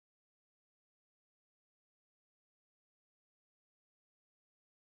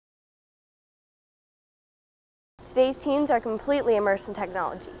Today's teens are completely immersed in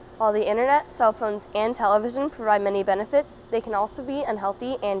technology. While the internet, cell phones, and television provide many benefits, they can also be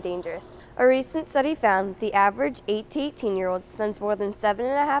unhealthy and dangerous. A recent study found the average 8 to 18-year-old spends more than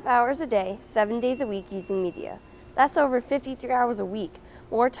 7.5 hours a day, 7 days a week using media. That's over 53 hours a week,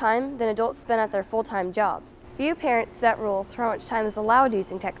 more time than adults spend at their full-time jobs. Few parents set rules for how much time is allowed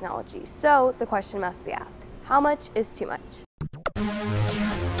using technology, so the question must be asked, how much is too much?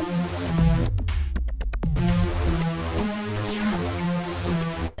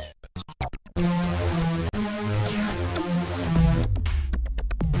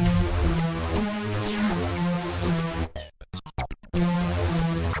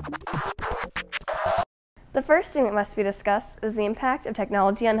 The first thing that must be discussed is the impact of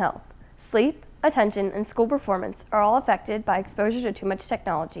technology on health. Sleep, attention, and school performance are all affected by exposure to too much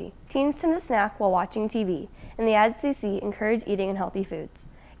technology. Teens tend to snack while watching TV, and the ads they see encourage eating unhealthy foods.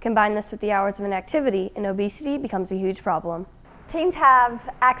 Combine this with the hours of inactivity, and obesity becomes a huge problem. Teens have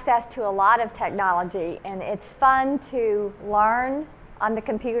access to a lot of technology, and it's fun to learn on the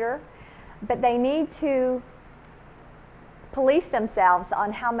computer, but they need to police themselves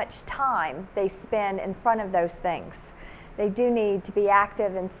on how much time they spend in front of those things. They do need to be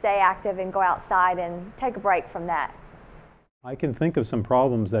active and stay active and go outside and take a break from that. I can think of some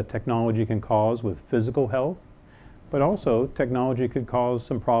problems that technology can cause with physical health, but also technology could cause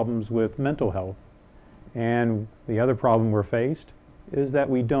some problems with mental health. And the other problem we're faced is that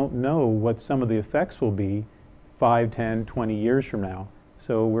we don't know what some of the effects will be 5, 10, 20 years from now.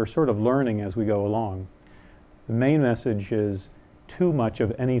 So we're sort of learning as we go along. The main message is too much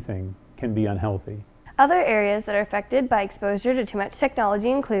of anything can be unhealthy. Other areas that are affected by exposure to too much technology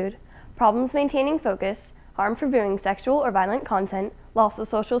include problems maintaining focus, harm from viewing sexual or violent content, loss of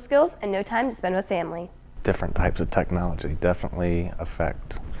social skills, and no time to spend with family. Different types of technology definitely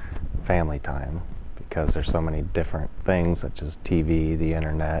affect family time because there's so many different things such as TV, the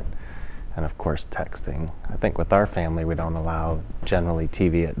internet, and of course texting. I think with our family we don't allow generally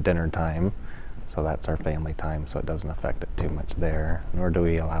TV at dinner time. So that's our family time, so it doesn't affect it too much there, nor do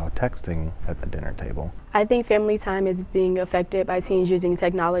we allow texting at the dinner table. I think family time is being affected by teens using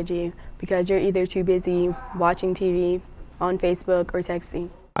technology because you're either too busy watching TV, on Facebook, or texting.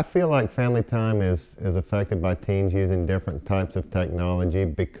 I feel like family time is affected by teens using different types of technology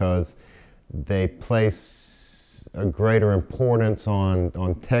because they place a greater importance on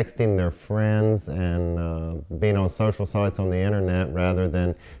texting their friends and being on social sites on the internet rather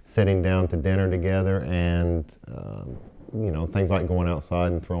than sitting down to dinner together and things like going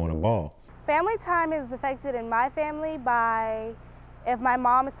outside and throwing a ball. Family time is affected in my family by, if my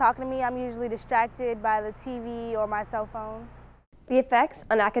mom is talking to me, I'm usually distracted by the TV or my cell phone. The effects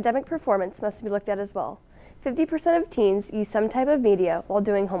on academic performance must be looked at as well. 50% of teens use some type of media while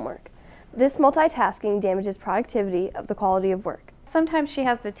doing homework. This multitasking damages productivity of the quality of work. Sometimes she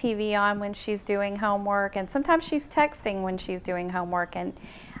has the TV on when she's doing homework, and sometimes she's texting when she's doing homework, and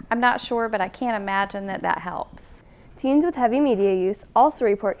I'm not sure, but I can't imagine that helps. Teens with heavy media use also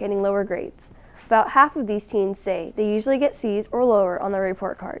report getting lower grades. About half of these teens say they usually get C's or lower on their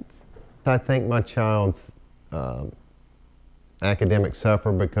report cards. I think my child's academics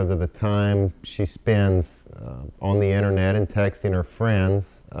suffer because of the time she spends on the internet and texting her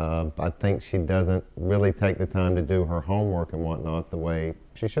friends. I think she doesn't really take the time to do her homework and whatnot the way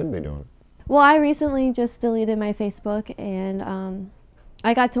she should be doing. Well, I recently just deleted my Facebook, and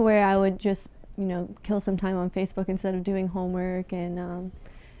I got to where I would just, kill some time on Facebook instead of doing homework and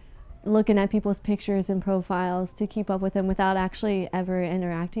looking at people's pictures and profiles to keep up with them without actually ever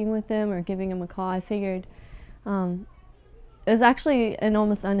interacting with them or giving them a call. I figured it was actually an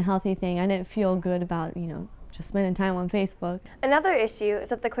almost unhealthy thing. I didn't feel good about, just spending time on Facebook. Another issue is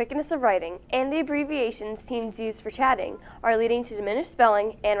that the quickness of writing and the abbreviations teens use for chatting are leading to diminished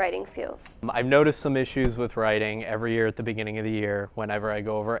spelling and writing skills. I've noticed some issues with writing every year at the beginning of the year. Whenever I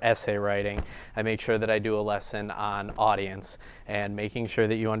go over essay writing, I make sure that I do a lesson on audience and making sure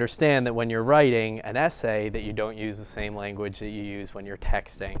that you understand that when you're writing an essay that you don't use the same language that you use when you're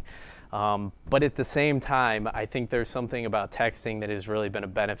texting. But at the same time, I think there's something about texting that has really been a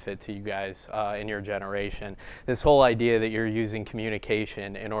benefit to you guys in your generation. This whole idea that you're using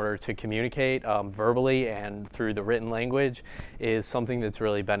communication in order to communicate verbally and through the written language is something that's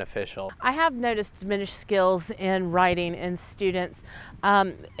really beneficial. I have noticed diminished skills in writing in students.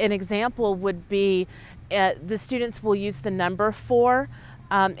 An example would be the students will use the number 4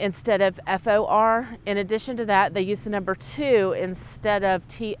 instead of FOR. In addition to that, they use the number 2 instead of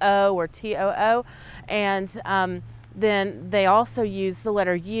TO or TOO, and then they also use the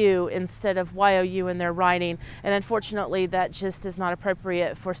letter U instead of YOU in their writing, and unfortunately that just is not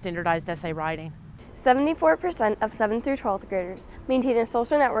appropriate for standardized essay writing. 74% of 7th through 12th graders maintain a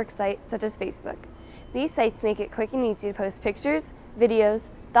social network site such as Facebook. These sites make it quick and easy to post pictures, videos,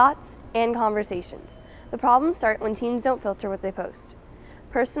 thoughts, and conversations. The problems start when teens don't filter what they post.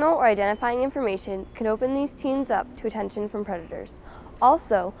 Personal or identifying information can open these teens up to attention from predators.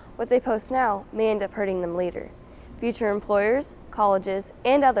 Also, what they post now may end up hurting them later. Future employers, colleges,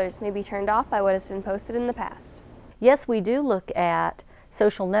 and others may be turned off by what has been posted in the past. Yes, we do look at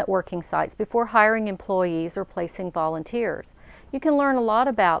social networking sites before hiring employees or placing volunteers. You can learn a lot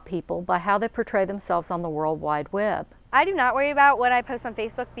about people by how they portray themselves on the World Wide Web. I do not worry about what I post on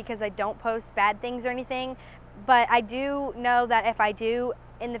Facebook because I don't post bad things or anything, but I do know that if I do,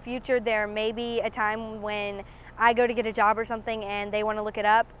 in the future there may be a time when I go to get a job or something and they want to look it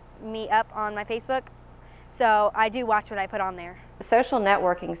up, me up on my Facebook, so I do watch what I put on there. Social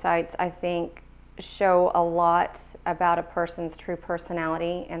networking sites, I think, show a lot about a person's true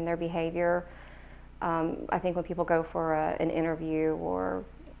personality and their behavior. I think when people go for an interview or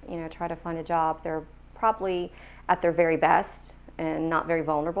try to find a job, they're probably at their very best and not very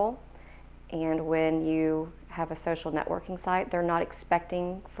vulnerable. And when you have a social networking site, they're not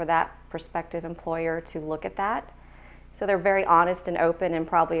expecting for that prospective employer to look at that. So they're very honest and open, and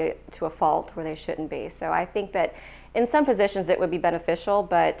probably to a fault where they shouldn't be. So I think that in some positions it would be beneficial,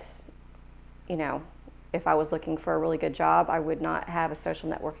 but if I was looking for a really good job, I would not have a social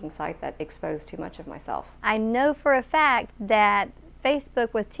networking site that exposed too much of myself. I know for a fact that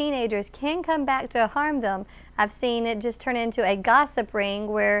Facebook with teenagers can come back to harm them. I've seen it just turn into a gossip ring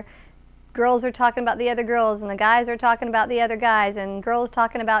where girls are talking about the other girls and the guys are talking about the other guys and girls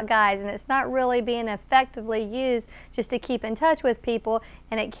talking about guys, and it's not really being effectively used just to keep in touch with people,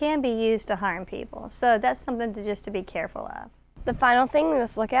 and it can be used to harm people. So that's something just to be careful of. The final thing we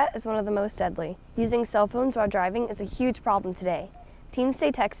must look at is one of the most deadly. Using cell phones while driving is a huge problem today. Teens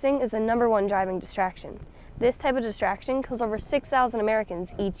say texting is the #1 driving distraction. This type of distraction kills over 6,000 Americans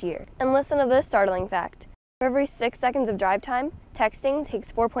each year. And listen to this startling fact. For every 6 seconds of drive time, texting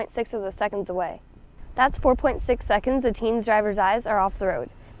takes 4.6 of those seconds away. That's 4.6 seconds a teen's driver's eyes are off the road.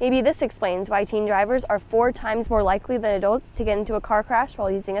 Maybe this explains why teen drivers are 4 times more likely than adults to get into a car crash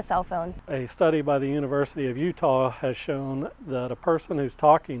while using a cell phone. A study by the University of Utah has shown that a person who's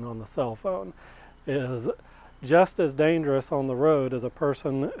talking on the cell phone is just as dangerous on the road as a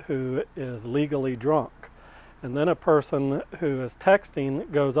person who is legally drunk. And then a person who is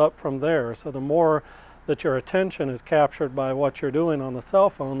texting goes up from there. So the more that your attention is captured by what you're doing on the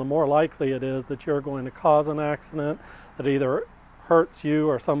cell phone, the more likely it is that you're going to cause an accident that either hurts you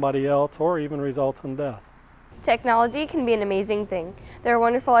or somebody else or even results in death. Technology can be an amazing thing. There are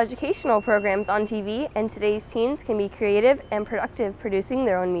wonderful educational programs on TV, and today's teens can be creative and productive producing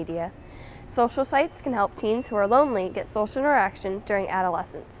their own media. Social sites can help teens who are lonely get social interaction during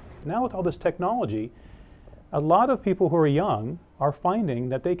adolescence. Now with all this technology, a lot of people who are young are finding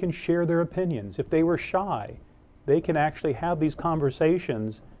that they can share their opinions. If they were shy, they can actually have these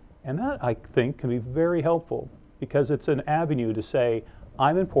conversations, and that, I think, can be very helpful because it's an avenue to say,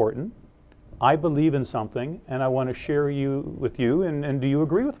 I'm important, I believe in something, and I want to share with you, and do you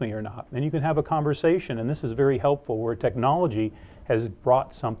agree with me or not? And you can have a conversation, and this is very helpful where technology has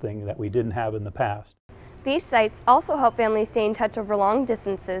brought something that we didn't have in the past. These sites also help families stay in touch over long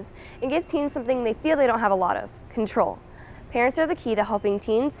distances and give teens something they feel they don't have a lot of: control. Parents are the key to helping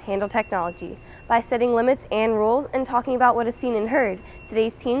teens handle technology. By setting limits and rules and talking about what is seen and heard,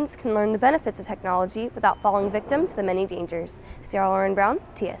 today's teens can learn the benefits of technology without falling victim to the many dangers. Sarah Lauren Brown,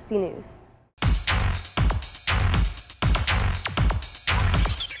 TSC News.